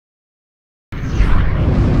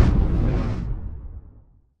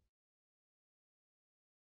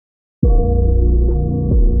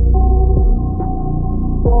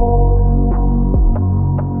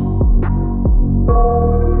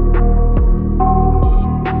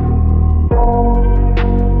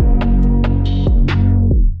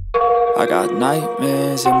got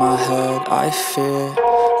nightmares in my head, I fear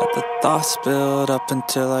that the thoughts build up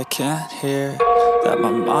until I can't hear, that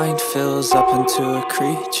my mind fills up into a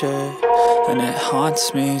creature, and it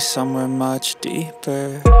haunts me somewhere much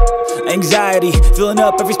deeper. Anxiety, filling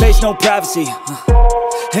up every space, no privacy.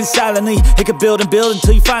 And silently, it could build and build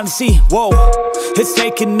until you finally see, whoa, it's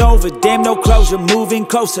taking over, damn no closure, moving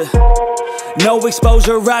closer. No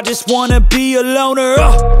exposure, I just wanna be a loner.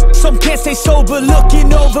 Some can't stay sober,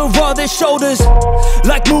 looking over all their shoulders,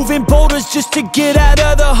 like moving boulders just to get out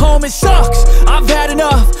of the home. It sucks, I've had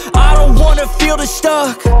enough, I don't wanna feel the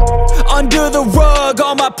stuck under the rug,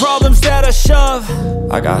 all my problems that I shove.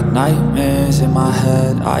 I got nightmares in my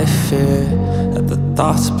head, I fear that the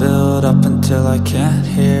thoughts build up until I can't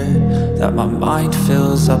hear, that my mind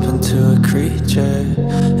fills up into a creature,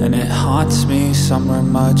 and it haunts me somewhere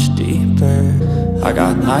much deeper. I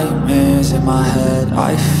got nightmares in my head,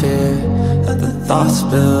 I fear that the thoughts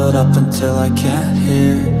build up until I can't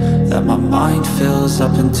hear, that my mind fills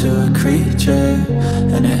up into a creature,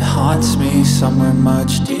 and it haunts me somewhere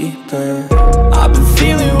much deeper. I've been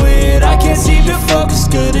feeling weird, I can't seem to focus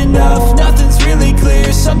good enough, nothing's really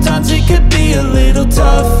clear, sometimes it could be a little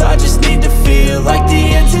tough. I just need to feel like the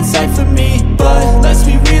end's in sight for me, but let's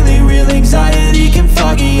be really real, anxiety can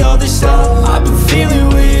foggy all this stuff. I've been feeling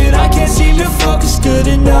weird, I can't seem to focus good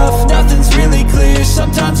enough, nothing's really clear,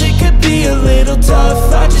 sometimes it could be a little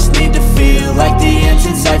tough. I just need to feel like the end's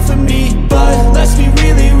in sight for me, but let's be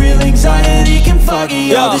really real, anxiety can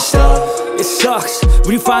foggy all this stuff. It sucks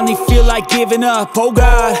when you finally feel like giving up. Oh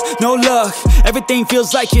God, no luck, everything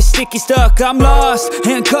feels like you're sticky stuck. I'm lost,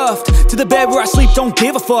 handcuffed to the bed where I sleep, don't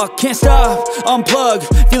give a fuck. Can't stop, unplug,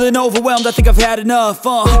 feeling overwhelmed, I think I've had enough.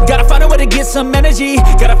 Gotta find a way to get some energy,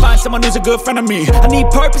 gotta find someone who's a good friend of me. I need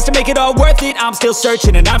purpose to make it all worth it, I'm still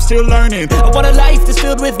searching and I'm still learning. I want a life that's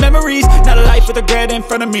filled with memories, not a life with regret and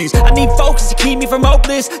frenemies. I need focus to keep me from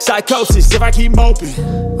hopeless psychosis if I keep moping.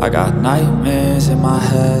 I got nightmares in my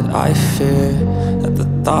head, I fear that the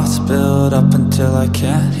thoughts build up until I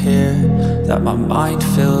can't hear, that my mind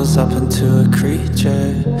fills up into a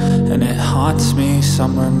creature, and it haunts me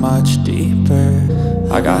somewhere much deeper.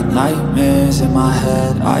 I got nightmares in my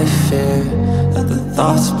head, I fear that the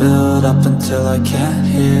thoughts build up until I can't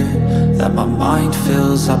hear, that my mind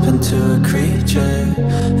fills up into a creature,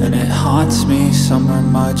 and it haunts me somewhere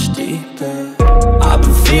much deeper. I've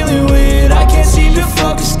been feeling weird, I can't seem to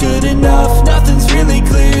focus good enough, nothing's really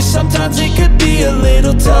clear, sometimes it could be a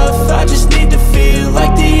little tough. I just need to feel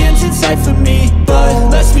like the end's in sight for me, but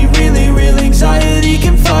let's be really real, anxiety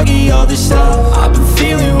can foggy all this stuff. I've been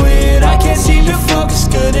feeling weird, I can't seem to focus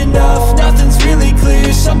good enough, nothing's really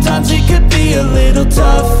clear, sometimes it could be a little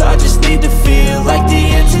tough. I just need to feel like the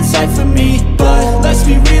end's in sight for me, but let's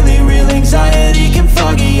be really real, anxiety can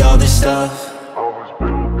foggy all this stuff.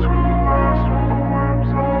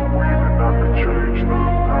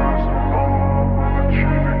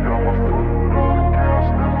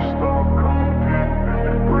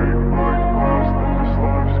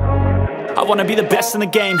 I wanna be the best in the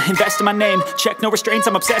game, invest in my name, check no restraints,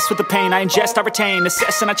 I'm obsessed with the pain. I ingest, I retain,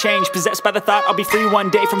 assess and I change, possessed by the thought I'll be free one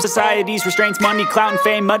day from society's restraints. Money, clout and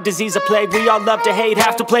fame, mud, disease, a plague. We all love to hate,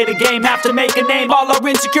 have to play the game, have to make a name. All our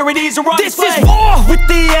insecurities are on display. This is war with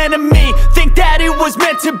the enemy, think that it was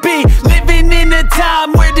meant to be. Living in a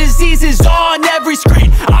time where disease is on every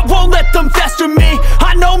screen. I won't let them fester me,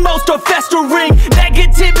 I know most are festering.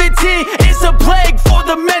 Negativity is a plague for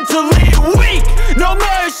the mentally weak. No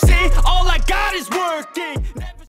matter